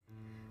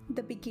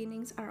The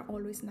beginnings are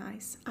always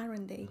nice,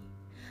 aren't they?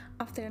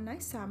 After a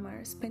nice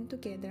summer spent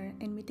together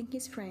and meeting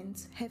his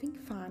friends, having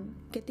fun,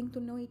 getting to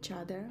know each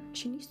other,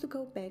 she needs to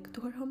go back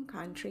to her home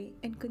country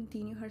and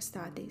continue her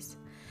studies.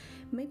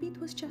 Maybe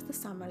it was just a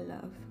summer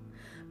love.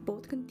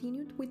 Both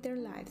continued with their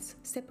lives,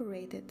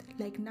 separated,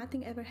 like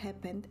nothing ever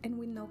happened and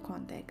with no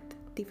contact.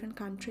 Different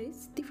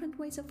countries, different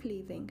ways of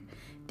living,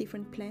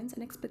 different plans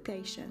and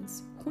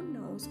expectations. Who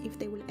knows if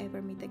they will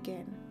ever meet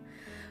again?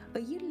 A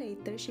year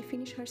later, she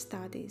finished her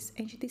studies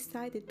and she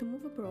decided to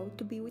move abroad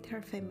to be with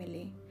her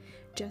family.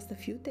 Just a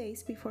few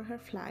days before her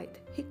flight,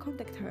 he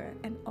contacted her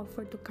and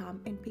offered to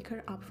come and pick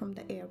her up from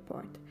the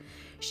airport.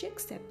 She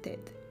accepted.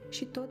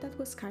 She thought that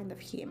was kind of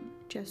him,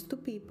 just two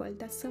people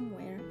that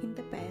somewhere in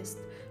the past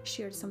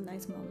shared some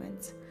nice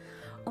moments.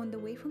 On the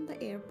way from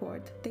the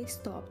airport, they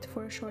stopped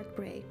for a short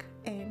break,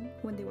 and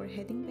when they were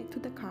heading back to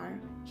the car,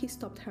 he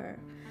stopped her.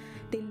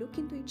 They looked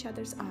into each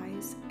other's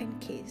eyes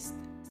and kissed.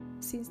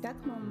 Since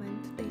that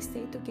moment, they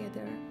stayed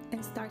together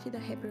and started a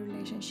happy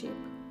relationship.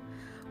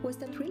 Was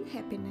that real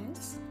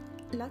happiness?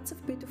 Lots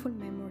of beautiful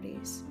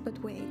memories,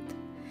 but wait.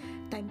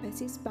 Time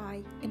passes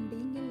by and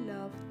being in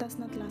love does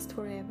not last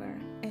forever,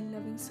 and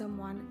loving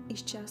someone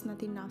is just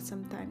not enough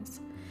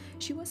sometimes.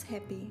 She was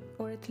happy,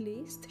 or at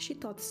least she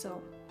thought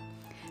so.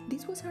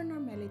 This was her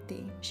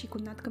normality. She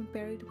could not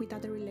compare it with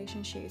other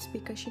relationships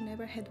because she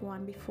never had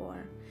one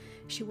before.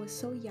 She was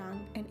so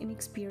young and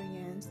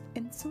inexperienced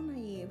and so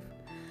naive.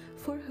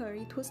 For her,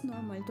 it was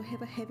normal to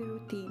have a heavy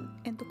routine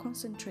and to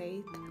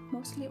concentrate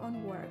mostly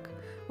on work,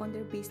 on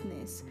their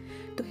business,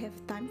 to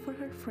have time for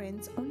her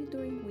friends only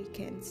during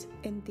weekends,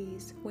 and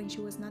this when she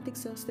was not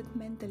exhausted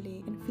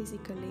mentally and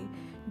physically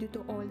due to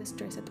all the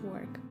stress at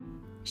work.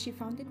 She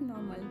found it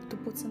normal to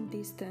put some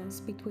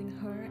distance between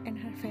her and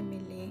her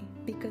family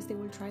because they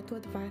will try to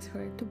advise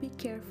her to be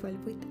careful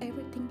with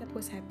everything that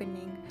was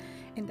happening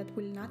and that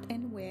will not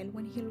end well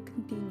when he will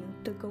continue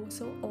to go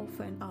so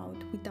often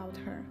out without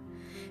her.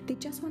 They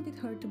just wanted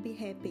her to be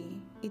happy.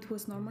 It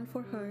was normal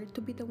for her to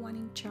be the one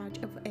in charge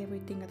of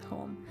everything at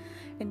home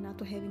and not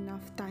to have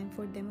enough time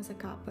for them as a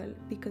couple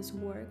because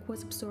work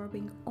was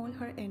absorbing all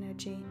her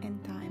energy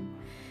and time.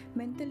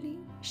 Mentally,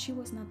 she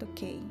was not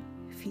okay.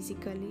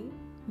 Physically,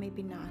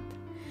 maybe not.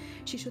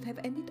 She should have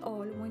ended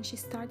all when she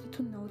started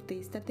to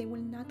notice that they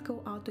will not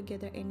go out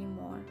together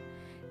anymore.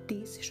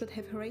 This should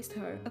have raised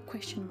her a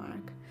question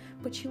mark,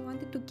 but she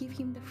wanted to give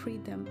him the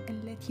freedom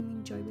and let him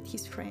enjoy with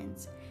his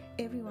friends.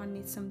 Everyone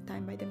needs some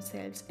time by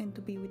themselves and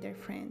to be with their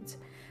friends,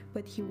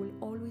 but he will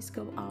always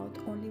go out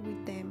only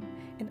with them,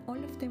 and all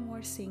of them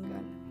were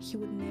single. He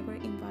would never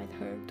invite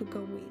her to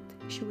go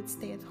with. She would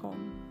stay at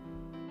home.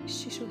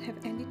 She should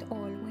have ended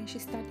all when she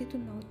started to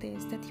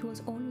notice that he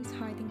was always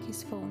hiding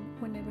his phone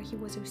whenever he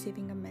was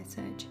receiving a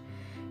message.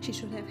 She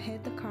should have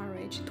had the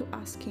courage to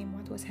ask him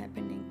what was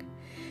happening.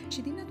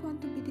 She did not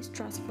want to be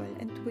distrustful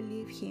and to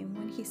believe him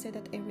when he said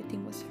that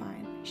everything was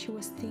fine. She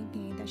was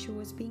thinking that she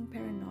was being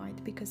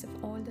paranoid because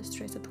of all the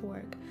stress at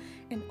work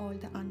and all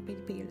the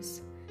unpaid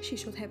bills. She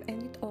should have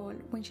ended all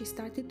when she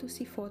started to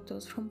see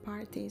photos from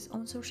parties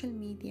on social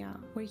media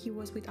where he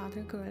was with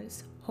other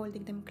girls,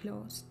 holding them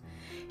close.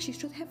 She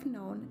should have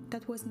known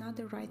that was not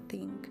the right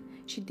thing.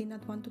 She did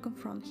not want to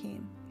confront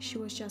him. She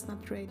was just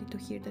not ready to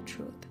hear the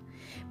truth.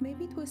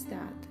 Maybe it was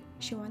that.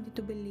 She wanted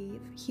to believe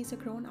he's a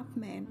grown-up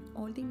man,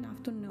 old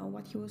enough to know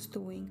what he was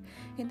doing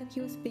and that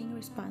he was being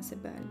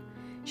responsible.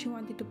 She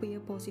wanted to be a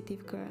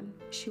positive girl.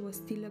 She was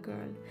still a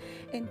girl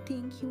and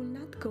think he will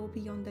not go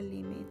beyond the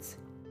limits.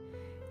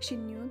 She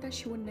knew that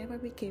she would never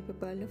be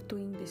capable of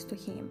doing this to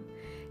him,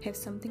 have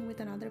something with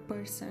another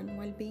person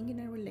while being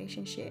in a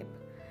relationship.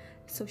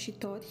 So she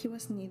thought he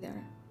was neither.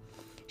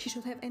 She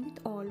should have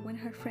ended all when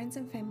her friends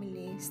and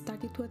family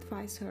started to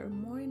advise her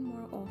more and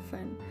more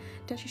often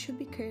that she should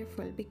be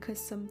careful because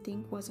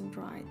something wasn't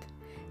right.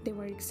 They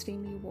were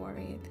extremely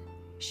worried.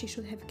 She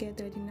should have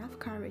gathered enough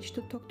courage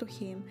to talk to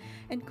him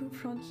and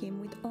confront him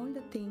with all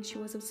the things she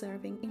was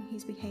observing in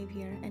his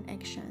behavior and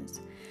actions.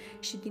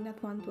 She did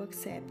not want to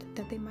accept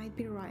that they might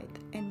be right,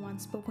 and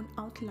once spoken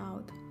out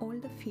loud, all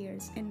the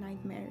fears and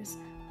nightmares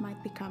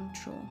might become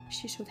true.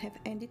 She should have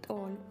ended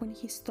all when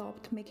he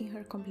stopped making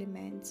her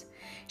compliments.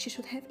 She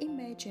should have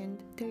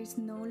imagined there is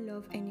no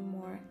love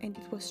anymore, and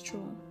it was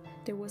true.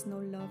 There was no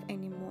love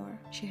anymore.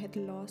 She had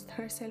lost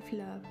her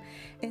self-love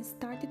and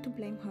started to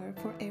blame her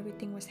for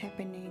everything was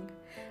happening.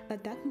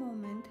 At that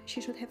moment,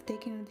 she should have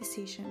taken a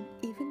decision,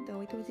 even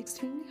though it was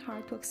extremely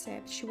hard to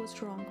accept she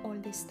was wrong all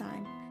this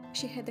time.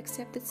 She had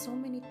accepted so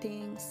many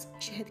things.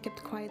 She had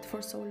kept quiet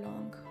for so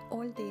long.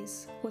 All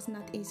this was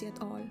not easy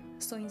at all.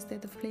 So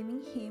instead of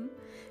blaming him,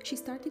 she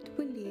started to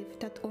believe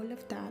that all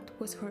of that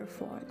was her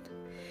fault.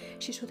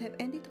 She should have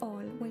ended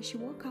all when she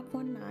woke up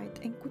one night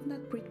and could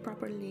not breathe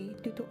properly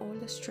due to all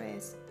the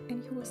stress,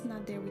 and he was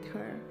not there with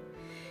her.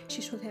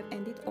 She should have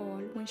ended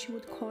all when she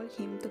would call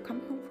him to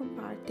come home from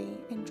party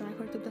and drive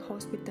her to the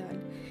hospital,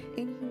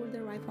 and he would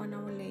arrive 1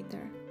 hour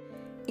later.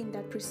 In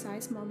that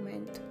precise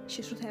moment,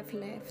 she should have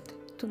left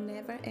to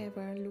never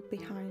ever look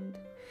behind.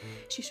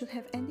 She should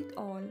have ended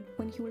all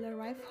when he will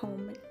arrive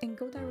home and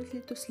go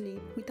directly to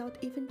sleep without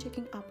even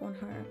checking up on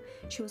her.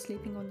 She was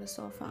sleeping on the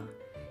sofa.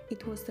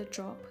 It was the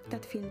drop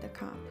that filled the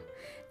cup.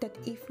 That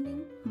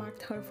evening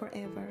marked her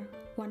forever,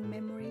 one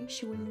memory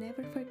she will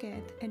never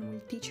forget and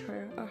will teach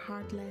her a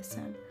hard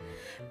lesson.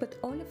 But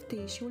all of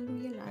this she will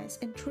realize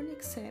and truly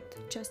accept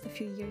just a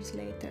few years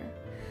later.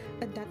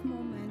 At that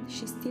moment,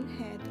 she still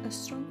had a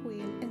strong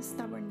will and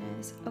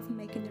stubbornness of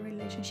making the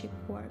relationship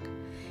work.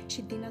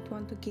 She did not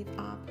want to give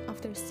up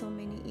after so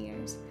many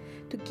years.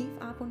 To give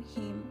up on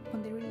him,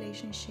 on the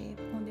relationship,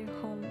 on their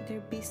home, their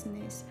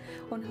business,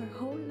 on her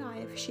whole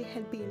life she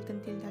had built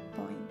until that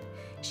point.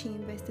 She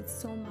invested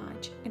so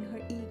much and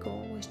her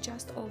ego was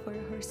just over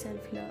her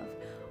self-love,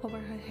 over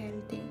her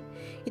health.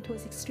 It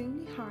was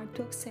extremely hard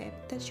to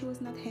accept that she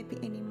was not happy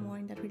anymore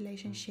in that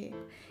relationship.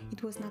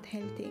 It was not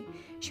healthy.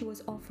 She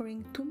was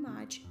offering too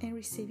much and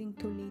receiving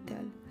too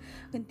little.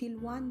 Until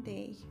one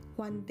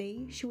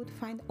day she would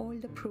find all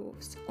the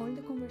proofs, all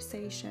the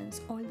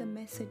conversations, all the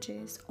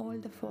messages, all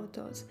the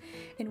photos,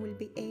 and will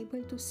be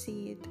able to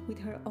see it with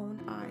her own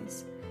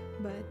eyes.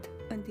 But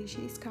until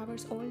she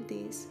discovers all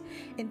this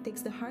and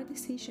takes the hard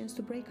decisions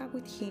to break up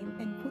with him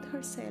and put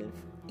herself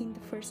in the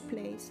first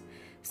place,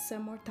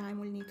 some more time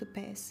will need to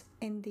pass,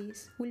 and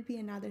this will be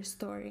another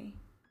story.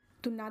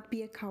 Do not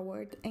be a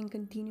coward and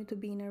continue to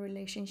be in a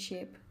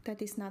relationship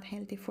that is not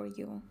healthy for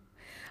you.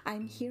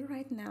 I'm here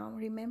right now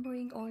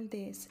remembering all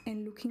this,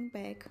 and looking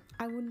back,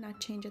 I would not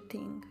change a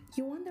thing.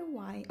 You wonder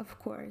why, of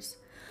course.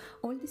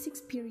 All these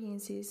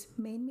experiences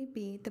made me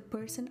be the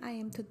person I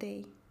am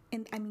today,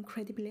 and I'm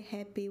incredibly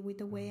happy with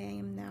the way I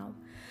am now.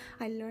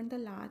 I learned a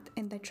lot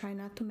and I try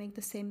not to make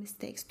the same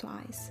mistakes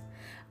twice.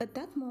 At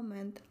that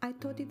moment, I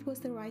thought it was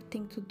the right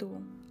thing to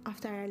do.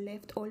 After I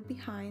left all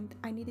behind,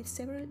 I needed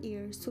several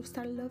years to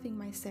start loving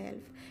myself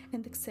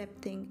and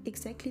accepting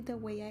exactly the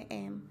way I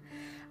am.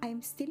 I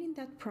am still in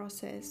that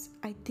process.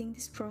 I think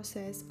this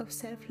process of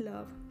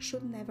self-love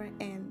should never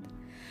end.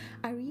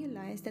 I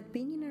realized that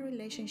being in a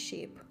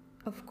relationship,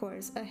 of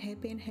course, a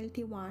happy and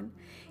healthy one,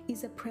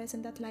 is a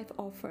present that life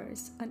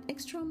offers, an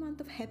extra amount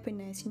of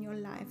happiness in your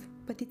life,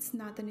 but it's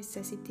not a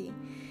necessity.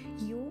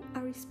 You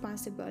are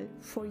responsible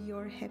for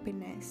your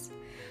happiness.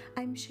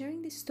 I'm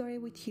sharing this story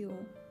with you.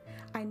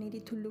 I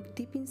needed to look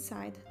deep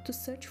inside to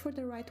search for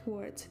the right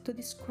words to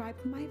describe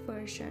my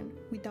version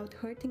without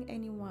hurting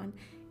anyone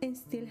and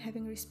still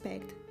having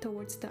respect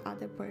towards the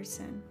other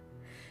person.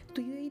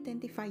 Do you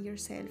identify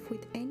yourself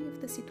with any of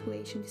the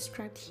situations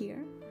described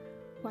here?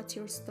 What's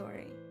your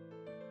story?